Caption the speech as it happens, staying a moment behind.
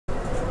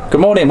Good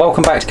morning,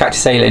 welcome back to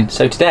Cactus Sailing.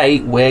 So today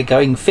we're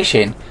going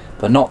fishing,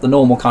 but not the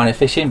normal kind of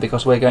fishing,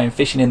 because we're going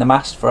fishing in the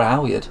mast for a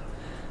halyard.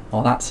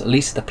 Well, that's at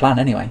least the plan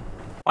anyway.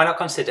 Why not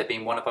consider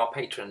being one of our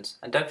patrons?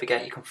 And don't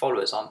forget you can follow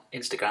us on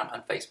Instagram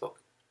and Facebook.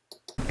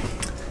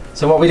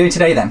 So what are we doing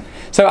today then?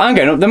 So I'm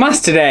going up the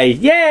mast today,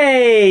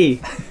 yay!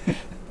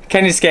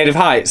 Kenny's scared of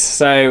heights,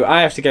 so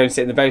I have to go and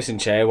sit in the bosun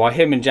chair while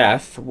him and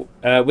Jeff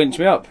winch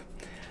me up.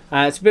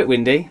 It's a bit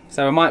windy,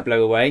 so I might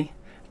blow away.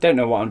 Don't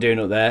know what I'm doing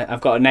up there.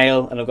 I've got a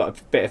nail and I've got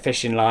a bit of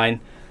fishing line.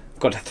 I've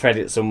got to thread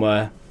it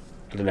somewhere.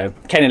 I don't know.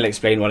 Kenny will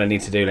explain what I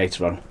need to do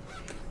later on.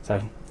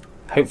 So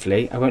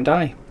hopefully I won't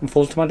die and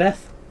fall to my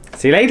death.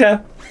 See you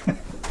later.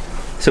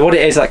 So what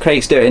it is that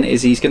Craig's doing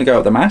is he's going to go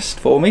up the mast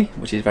for me,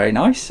 which is very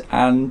nice.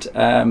 And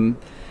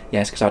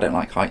yes, because I don't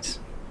like heights.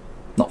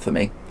 Not for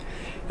me.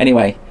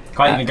 Anyway.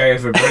 Can't even go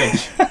over a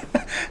bridge.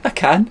 I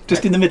can,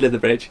 just in the middle of the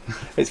bridge.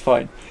 It's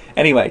fine.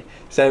 Anyway,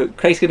 so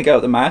Craig's going to go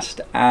up the mast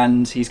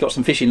and he's got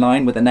some fishing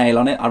line with a nail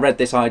on it. I read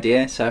this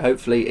idea, so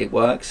hopefully it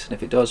works. And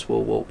if it does,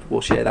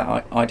 we'll share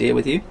that idea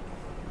with you.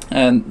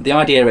 The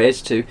idea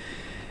is to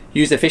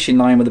use the fishing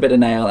line with a bit of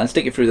nail and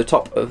stick it through the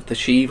top of the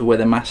sheave where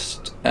the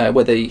mast,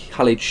 where the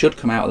halyard should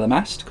come out of the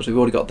mast, because we've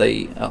already got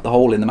the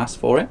hole in the mast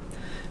for it.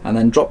 And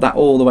then drop that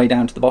all the way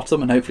down to the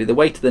bottom, and hopefully the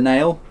weight of the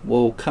nail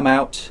will come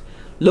out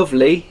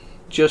lovely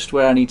just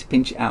where I need to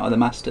pinch it out of the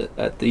mast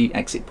at the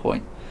exit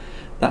point.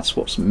 That's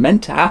what's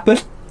meant to happen,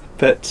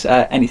 but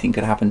anything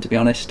could happen, to be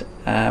honest.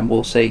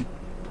 We'll see.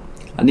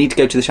 I need to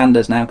go to the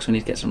shanders now because we need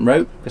to get some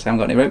rope, because I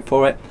haven't got any rope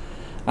for it,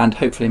 and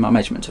hopefully my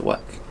measurements will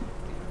work.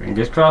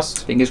 Fingers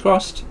crossed. Fingers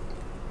crossed.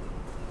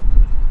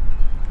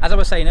 As I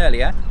was saying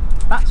earlier,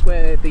 that's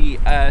where the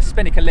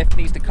spinnaker lift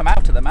needs to come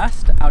out of the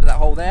mast, out of that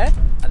hole there,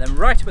 and then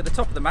right up at the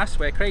top of the mast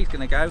where Craig's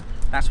going to go,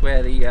 that's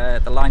where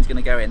the line's going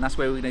to go in. That's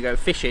where we're going to go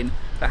fishing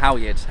for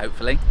halyards,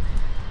 hopefully.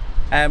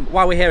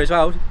 While we're here as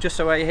well, just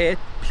so we're here,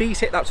 please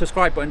hit that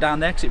subscribe button down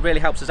there because it really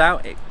helps us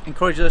out. It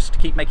encourages us to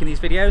keep making these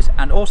videos,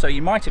 and also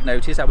you might have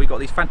noticed that we've got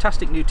these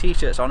fantastic new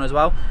t-shirts on as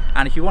well,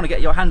 and if you want to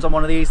get your hands on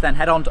one of these, then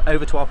head on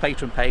over to our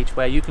Patreon page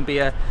where you can be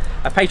a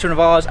patron of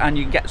ours and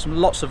you can get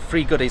lots of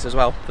free goodies as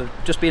well for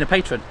just being a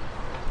patron.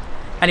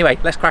 Anyway,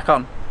 let's crack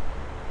on.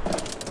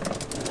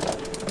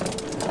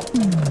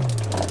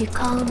 You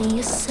call me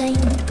a saint,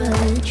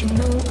 but you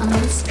know I'm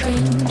a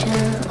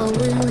stranger, all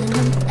willing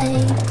and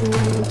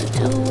able to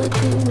do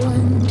what you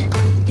want.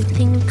 You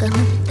think I'm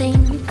a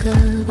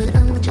thinker, but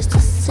I'm just a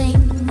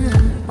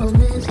singer, all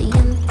messy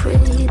and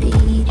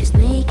pretty, just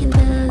making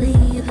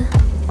believe.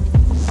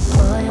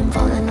 Boy, I'm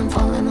falling, I'm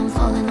falling, I'm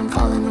falling, I'm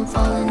falling, I'm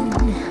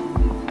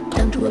falling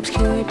down to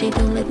obscurity.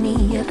 Don't let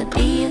me ever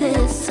be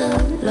this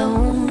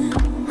alone.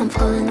 I'm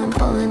falling, I'm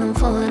falling, I'm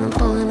falling, I'm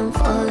falling, I'm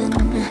falling.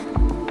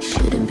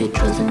 Shouldn't be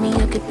trusting me,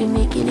 I could be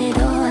making it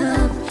all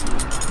up.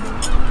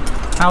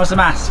 How was the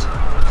mast?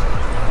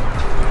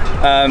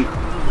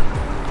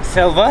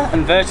 Silver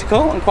and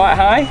vertical and quite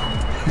high.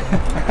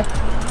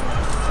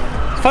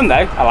 It's fun though,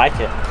 I like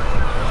it.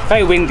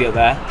 Very windy up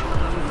there.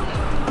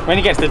 When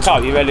you get to the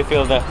top, you really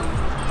feel the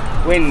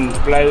wind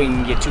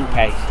blowing your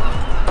toupee.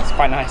 It's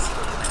quite nice.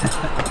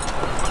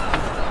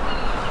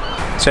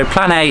 So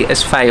plan A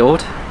has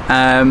failed.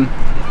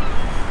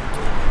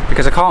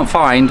 Because I can't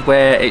find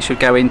where it should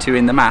go into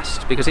in the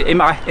mast, because in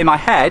my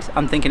head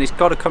I'm thinking it's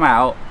got to come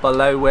out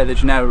below where the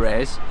genoa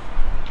is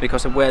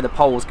because of where the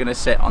pole's going to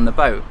sit on the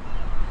boat.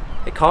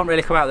 It can't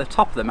really come out the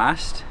top of the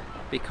mast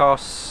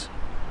because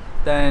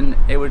then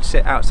it would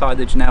sit outside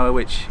the genoa,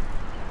 which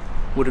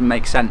wouldn't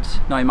make sense,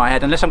 not in my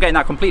head, unless I'm getting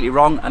that completely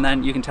wrong, and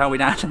then you can tell me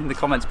down in the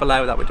comments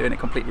below that we're doing it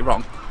completely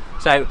wrong.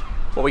 So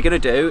what we're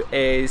going to do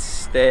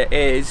is, there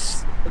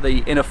is the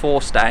inner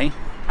forestay,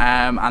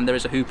 and there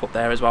is a hoop up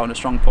there as well and a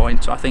strong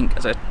point. So I think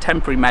as a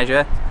temporary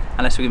measure,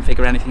 unless we can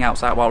figure anything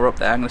else out while we're up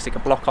there, I'm going to stick a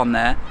block on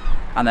there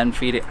and then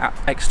feed it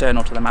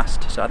external to the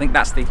mast. So I think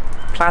that's the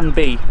plan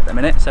B at the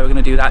minute. So we're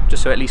going to do that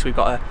just so at least we've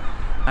got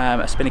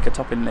a spinnaker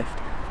topping lift.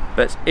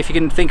 But if you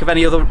can think of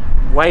any other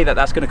way that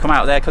that's going to come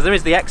out there, because there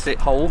is the exit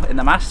hole in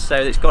the mast, so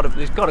it's got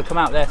to come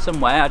out there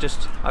somewhere.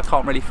 I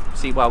can't really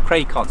see. Well,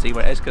 Craig can't see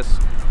where it is because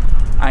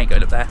I ain't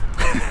going up there.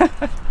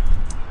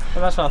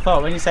 Well, that's what I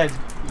thought when you said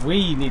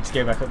we need to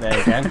go back up there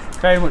again.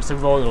 Very much the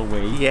royal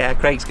we. Yeah,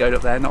 Craig's going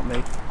up there, not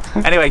me.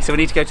 Anyway, so we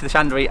need to go to the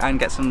chandlery and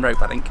get some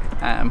rope, I think.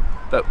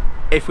 But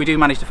if we do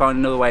manage to find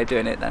another way of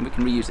doing it, then we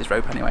can reuse this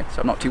rope anyway.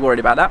 So I'm not too worried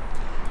about that.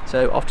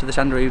 So off to the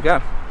chandlery we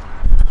go.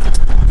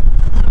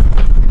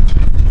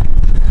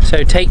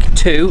 So take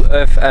 2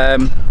 of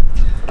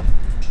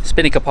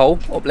spinnaker pole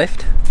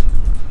uplift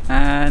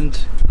and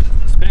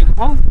Spinnaker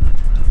pole?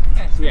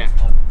 yes, Yeah.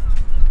 pole.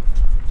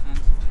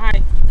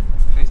 Hi.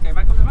 Let's go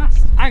back up the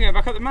mast. I'm going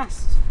back up the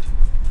mast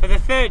for the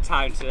 3rd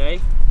time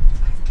today.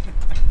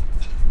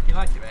 You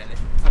like it really?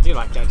 I do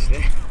like it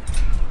actually.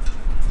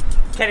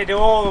 Kenny, do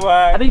all the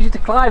work. I need you to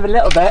climb a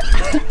little bit.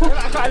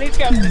 I need to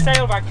get up to the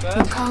sailbank first.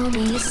 You call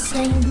me a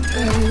saint, but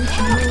you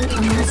know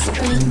I'm a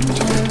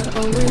stranger,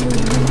 all willing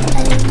and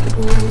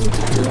able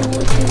to do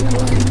what you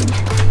want.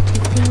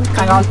 You think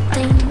Hang I'm on. a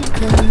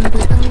thinker,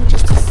 but I'm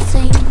just a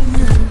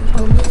singer,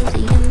 all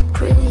messy and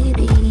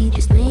pretty,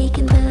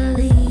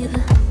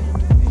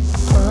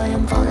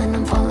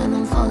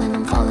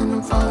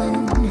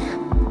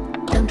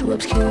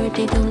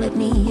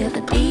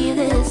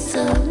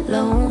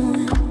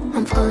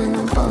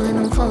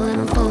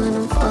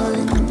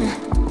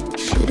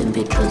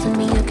 trusting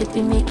me, I could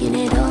be making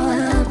it all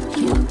up,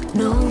 you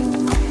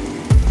know.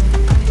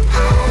 I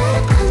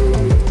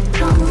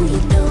control, you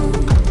don't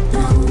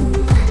know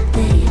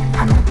that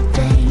I'm a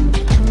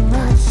danger to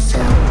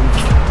myself.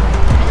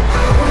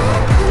 I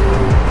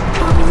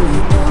control,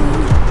 you don't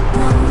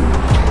know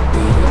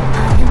that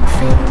I am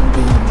fearing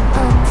being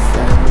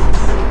unfelt.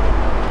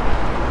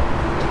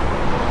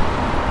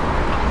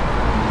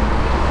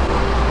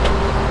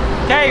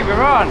 Okay,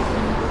 we're on.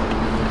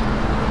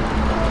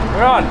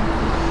 We're on.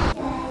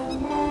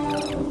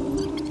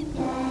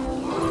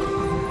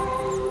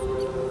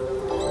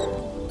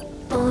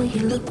 Boy,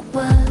 you look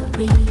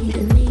worried,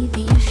 and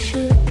maybe you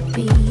should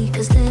be,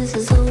 'cause this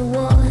is a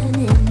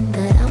warning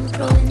that I'm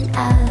throwing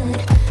out.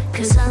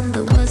 'Cause I'm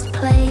the worst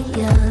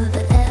player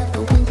that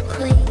ever will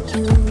play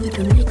you,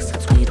 to mix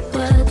up sweet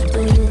words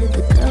with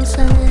the girl's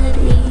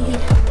sanity.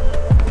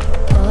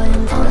 Boy,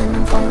 I'm falling,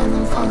 I'm falling,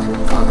 I'm falling,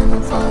 I'm falling,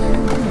 I'm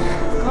falling.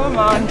 Come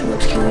on. To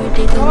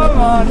obscurity, don't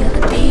let me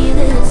ever be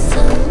this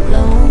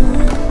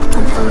alone.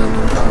 I'm falling,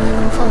 I'm falling,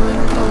 I'm falling,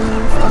 I'm falling,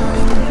 I'm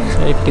falling. So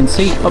if you can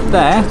see up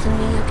there,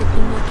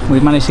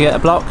 we've managed to get a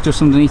block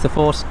just underneath the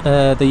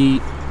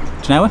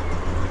genoa,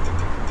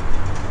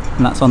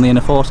 and that's on the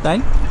inner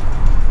forestay.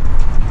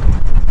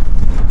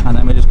 And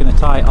then we're just going to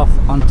tie it off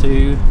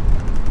onto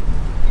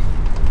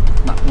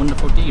that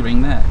wonderful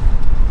D-ring there,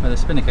 where the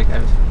spinnaker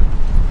goes.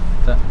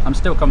 But I'm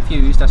still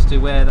confused as to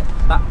where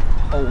that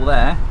hole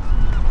there,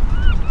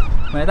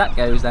 where that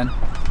goes then.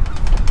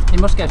 It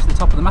must go to the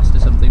top of the mast or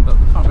something, but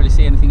we can't really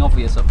see anything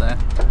obvious up there.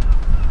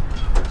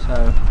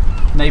 So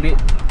maybe,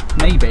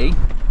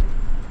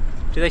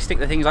 do they stick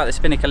the things like the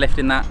spinnaker lift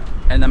in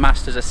the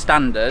mast as a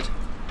standard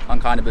on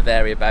kind of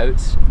Bavaria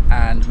boats,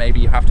 and maybe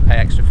you have to pay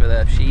extra for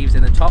the sheaves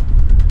in the top?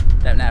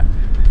 Don't know.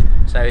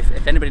 So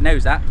if anybody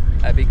knows that,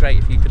 it'd be great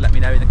if you could let me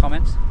know in the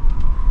comments.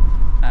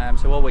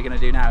 So all we're going to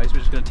do now is we're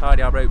just going to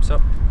tidy our ropes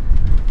up,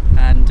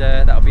 and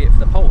that'll be it for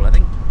the pole, I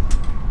think.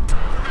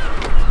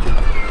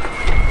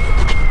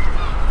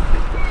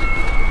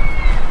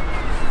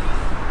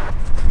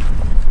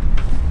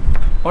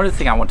 One other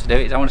thing I want to do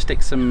is I want to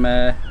stick some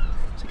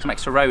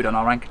extra road on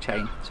our anchor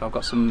chain. So I've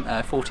got some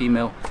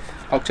 14mm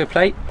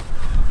octoplate,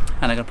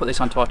 and I'm going to put this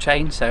onto our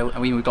chain. So I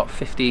mean, we've got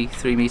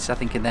 53 meters I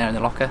think in there in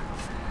the locker,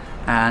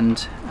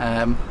 and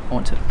I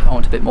want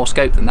a bit more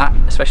scope than that,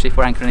 especially if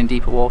we're anchoring in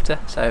deeper water.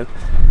 So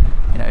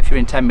you know, if you're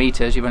in 10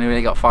 meters, you've only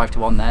really got 5 to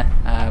 1 there,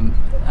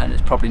 and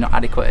it's probably not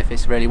adequate if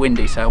it's really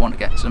windy. So I want to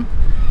get some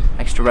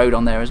extra road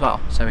on there as well,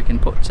 so we can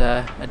put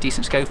a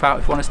decent scope out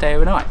if we want to stay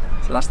overnight.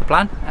 So that's the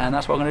plan, and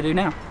that's what I'm going to do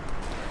now.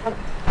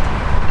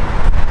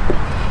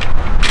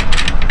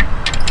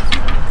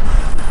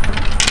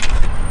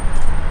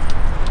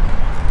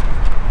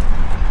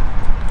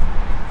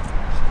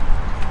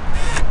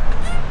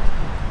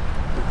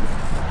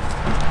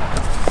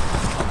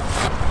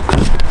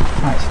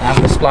 Right, so now I'm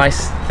going to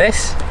splice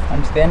this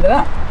onto the end of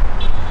that,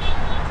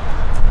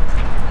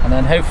 and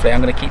then hopefully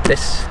I'm going to keep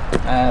this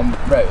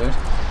road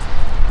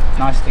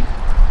nicely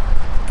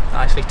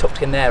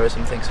tucked in there or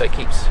something, so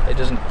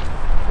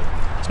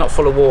it's not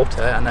full of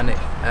water, and then it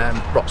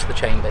rots the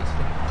chain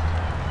basically.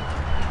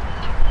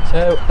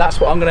 So that's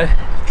what I'm going to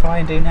try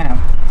and do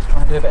now.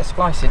 Try and do a bit of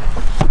splicing.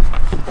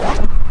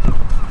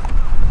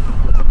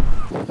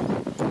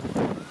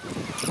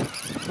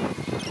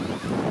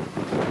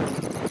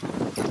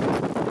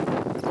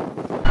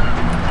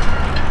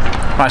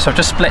 Right, so I've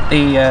just split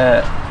the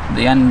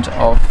end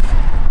of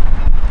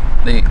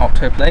the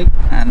octoplate,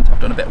 and I've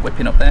done a bit of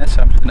whipping up there,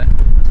 so I'm just going to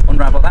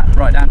unravel that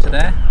right down to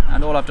there,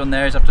 and all I've done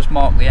there is I've just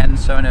marked the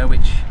ends so I know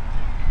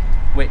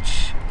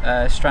which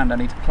strand I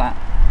need to plait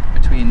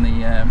between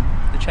the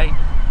chain.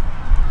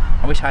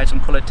 I wish I had some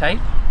coloured tape,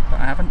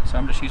 but I haven't, so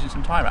I'm just using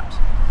some tie wraps.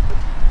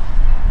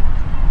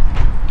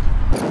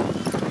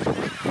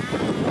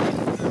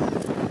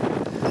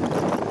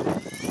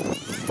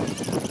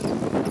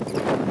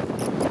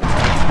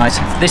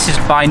 Right, this is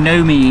by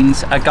no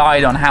means a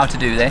guide on how to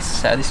do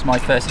this. This is my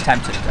first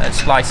attempt at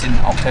splicing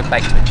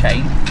octoplate to a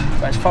chain.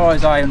 But as far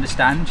as I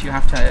understand, you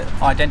have to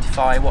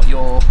identify what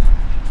your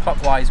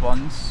clockwise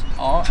ones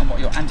are and what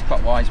your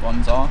anti-clockwise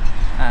ones are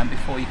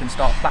before you can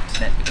start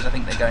plaiting it, because I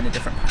think they go in a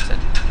different pattern.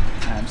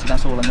 So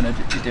that's all I'm going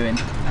to be doing,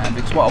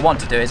 because what I want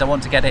to do is I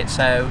want to get it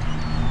so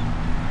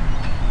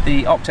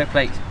the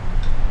octoplate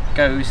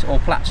goes or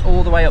plaits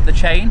all the way up the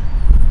chain,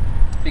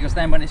 because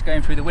then when it's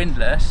going through the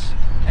windlass,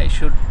 it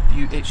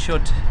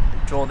should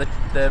draw the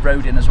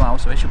road in as well,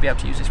 so we should be able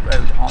to use this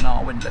road on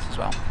our windlass as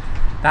well.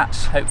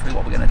 That's hopefully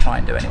what we're going to try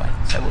and do anyway,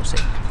 so we'll see.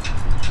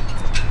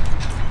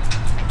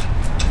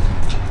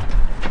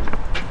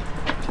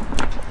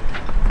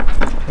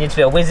 You need to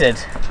be a wizard.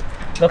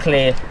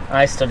 Luckily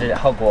I studied at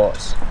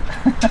Hogwarts,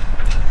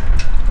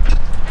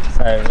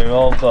 so we're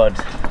all good.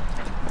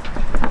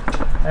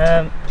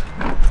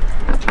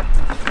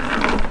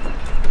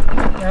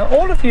 Now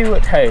all of you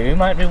at home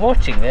might be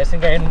watching this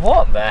and going,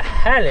 what the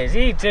hell is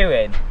he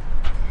doing?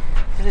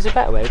 If there's a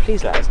better way,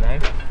 please let us know.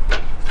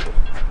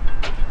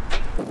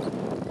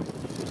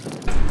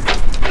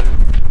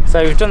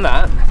 So we've done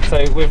that,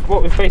 So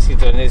what we've basically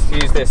done is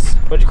use this,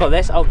 what do you call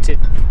this?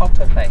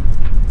 Octopay.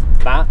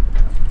 That.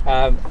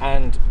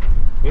 And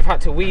we've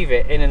had to weave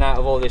it in and out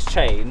of all this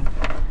chain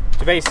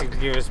to basically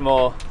give us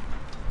more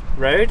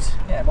road.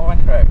 Yeah, more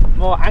anchor road.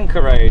 More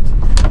anchor road.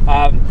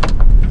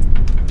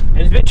 It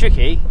was a bit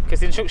tricky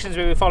because the instructions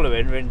we were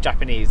following were in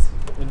Japanese.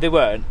 They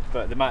weren't,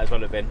 but they might as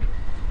well have been.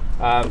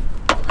 But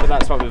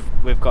that's what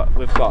we've got.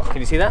 Can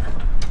you see that?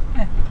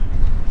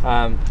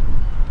 Yeah.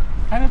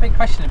 I have a big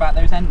question about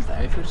those ends though.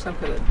 If you just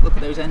look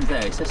at those ends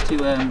there, it says to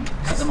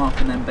cut them off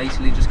and then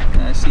basically just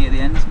see at the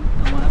ends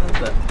and whatever.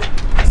 But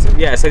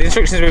so the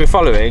instructions we were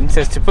following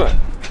says to put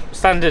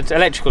standard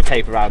electrical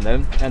tape around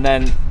them and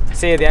then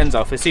sear the ends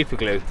off with super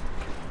glue.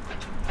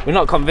 We're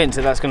not convinced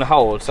that that's going to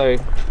hold, so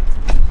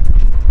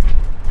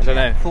I don't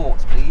know.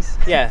 Thoughts, please.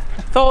 Yeah,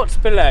 thoughts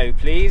below,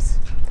 please.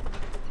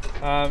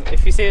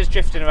 If you see us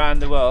drifting around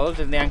the world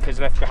and the anchor's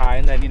left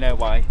behind, then you know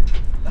why.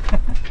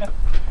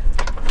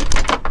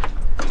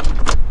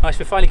 Nice,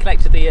 we finally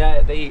connected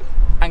the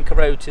anchor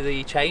road to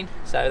the chain,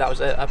 so that was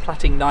a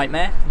plaiting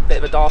nightmare, a bit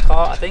of a dark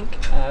art I think.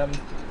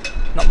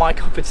 Not my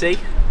cup of tea.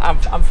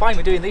 I'm fine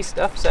with doing these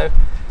stuff, so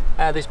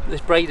this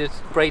braided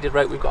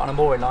rope we've got on our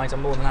mooring lines,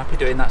 I'm more than happy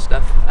doing that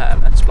stuff,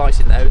 and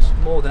splicing those,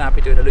 more than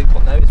happy doing a loop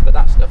on those, but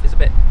that stuff is a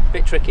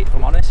bit tricky if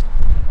I'm honest.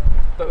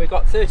 But we've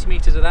got 30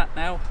 metres of that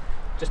now,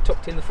 just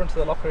tucked in the front of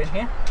the locker in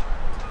here,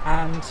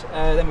 and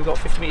then we've got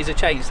 50 metres of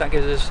chain, so that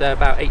gives us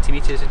about 80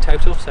 metres in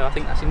total, so I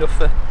think that's enough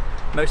for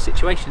most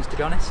situations, to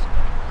be honest.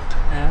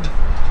 And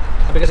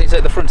because it's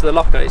at the front of the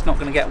locker, it's not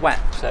going to get wet,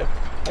 so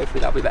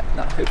hopefully that'll be better.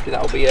 Hopefully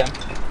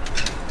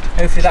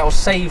that will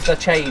save the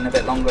chain a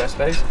bit longer, I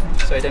suppose,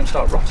 so it don't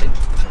start rotting.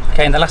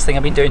 Okay, and the last thing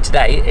I've been doing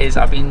today is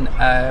I've been,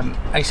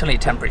 it's only a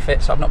temporary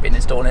fit, so I've not been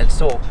installing it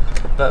at all,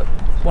 but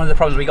one of the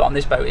problems we got on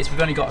this boat is we've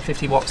only got a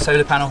 50-watt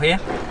solar panel here,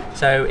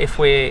 so if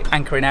we're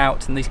anchoring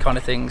out and these kind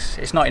of things,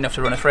 it's not enough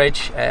to run a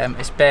fridge,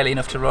 it's barely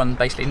enough to run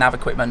basically nav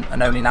equipment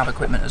and only nav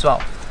equipment as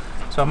well.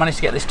 So I managed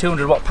to get this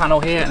 200-watt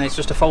panel here, and it's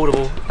just a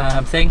foldable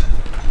thing,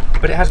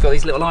 but it has got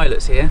these little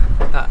eyelets here.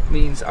 That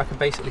means I can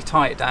basically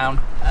tie it down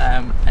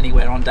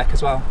anywhere on deck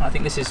as well. And I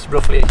think this is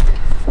roughly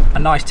a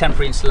nice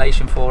temporary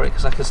installation for it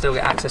because I can still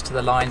get access to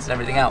the lines and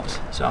everything else.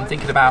 So I'm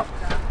thinking about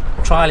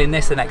trialing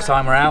this the next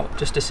time we're out,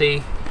 just to see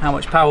how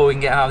much power we can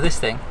get out of this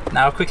thing.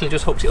 Now I've quickly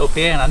just hooked it up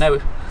here, and I know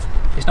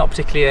it's not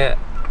particularly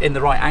in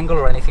the right angle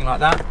or anything like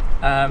that,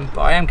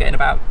 but I am getting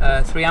about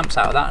 3 amps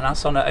out of that, and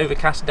that's on an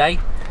overcast day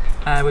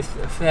with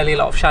fairly a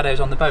lot of shadows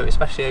on the boat,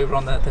 especially over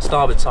on the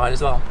starboard side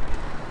as well.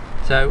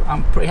 So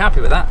I'm pretty happy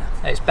with that.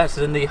 It's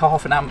better than the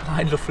half an amp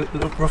I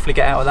roughly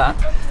get out of that,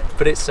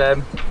 but it's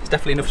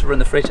definitely enough to run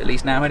the fridge at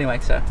least now anyway,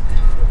 so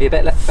be a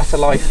bit better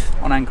life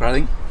on anchor I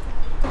think.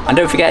 And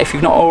don't forget, if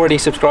you've not already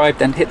subscribed,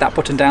 then hit that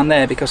button down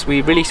there, because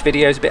we release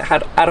videos a bit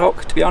ad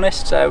hoc, to be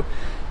honest, so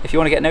if you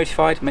want to get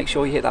notified, make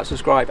sure you hit that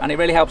subscribe, and it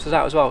really helps us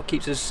out as well. It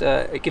gives us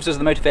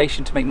the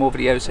motivation to make more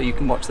videos so you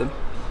can watch them.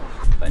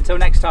 But until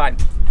next time,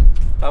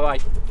 bye bye.